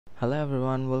Hello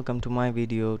everyone, welcome to my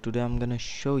video. Today I'm gonna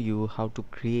show you how to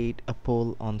create a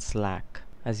poll on Slack.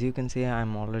 As you can see,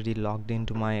 I'm already logged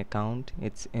into my account.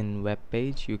 It's in web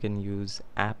page. You can use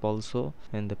app also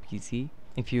in the PC.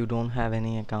 If you don't have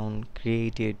any account,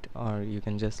 create it, or you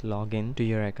can just log in to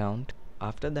your account.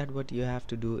 After that, what you have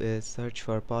to do is search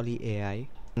for Poly AI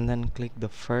and then click the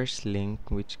first link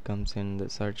which comes in the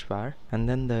search bar, and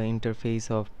then the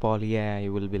interface of Poly AI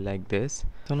will be like this.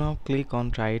 So now click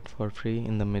on try it for free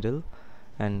in the middle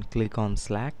and click on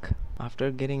Slack.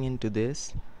 After getting into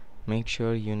this, make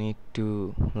sure you need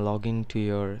to log into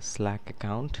your Slack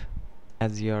account,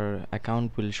 as your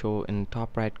account will show in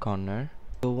top right corner.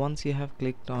 So once you have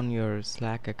clicked on your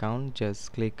Slack account,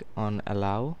 just click on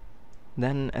allow.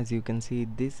 Then as you can see,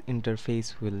 this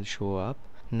interface will show up.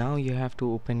 Now you have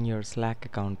to open your Slack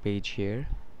account page here.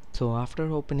 So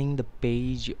after opening the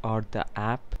page or the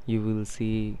app, you will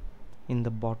see in the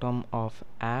bottom of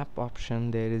app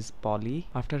option there is Poly.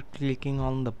 After clicking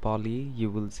on the Poly, you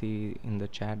will see in the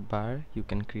chat bar you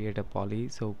can create a Poly,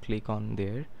 so click on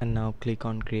there and now click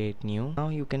on create new. Now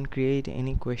you can create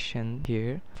any question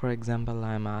here. For example,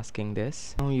 I'm asking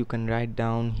this. Now you can write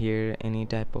down here any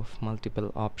type of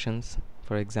multiple options.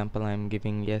 For example, I'm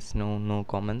giving yes, no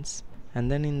comments. And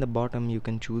then in the bottom you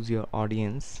can choose your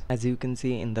audience. As you can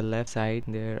see in the left side,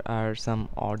 there are some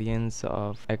audience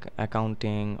of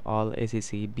accounting, all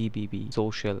ACC, BBB,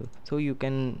 social. So you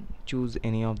can choose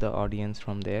any of the audience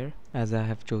from there. As I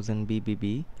have chosen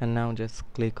BBB, and now just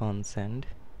click on send.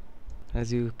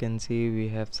 As you can see, we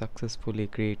have successfully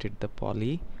created the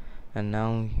Poly. And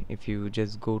now if you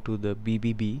just go to the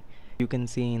BBB, you can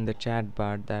see in the chat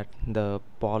bar that the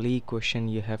Poly question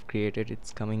you have created,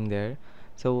 it's coming there.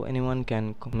 So anyone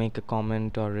can make a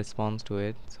comment or response to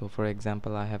it. So for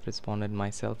example, I have responded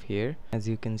myself here. As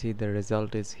you can see, the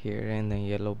result is here in the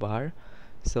yellow bar.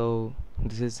 So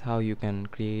this is how you can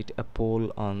create a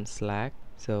poll on Slack.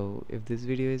 So if this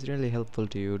video is really helpful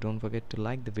to you, don't forget to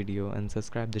like the video and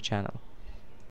subscribe the channel.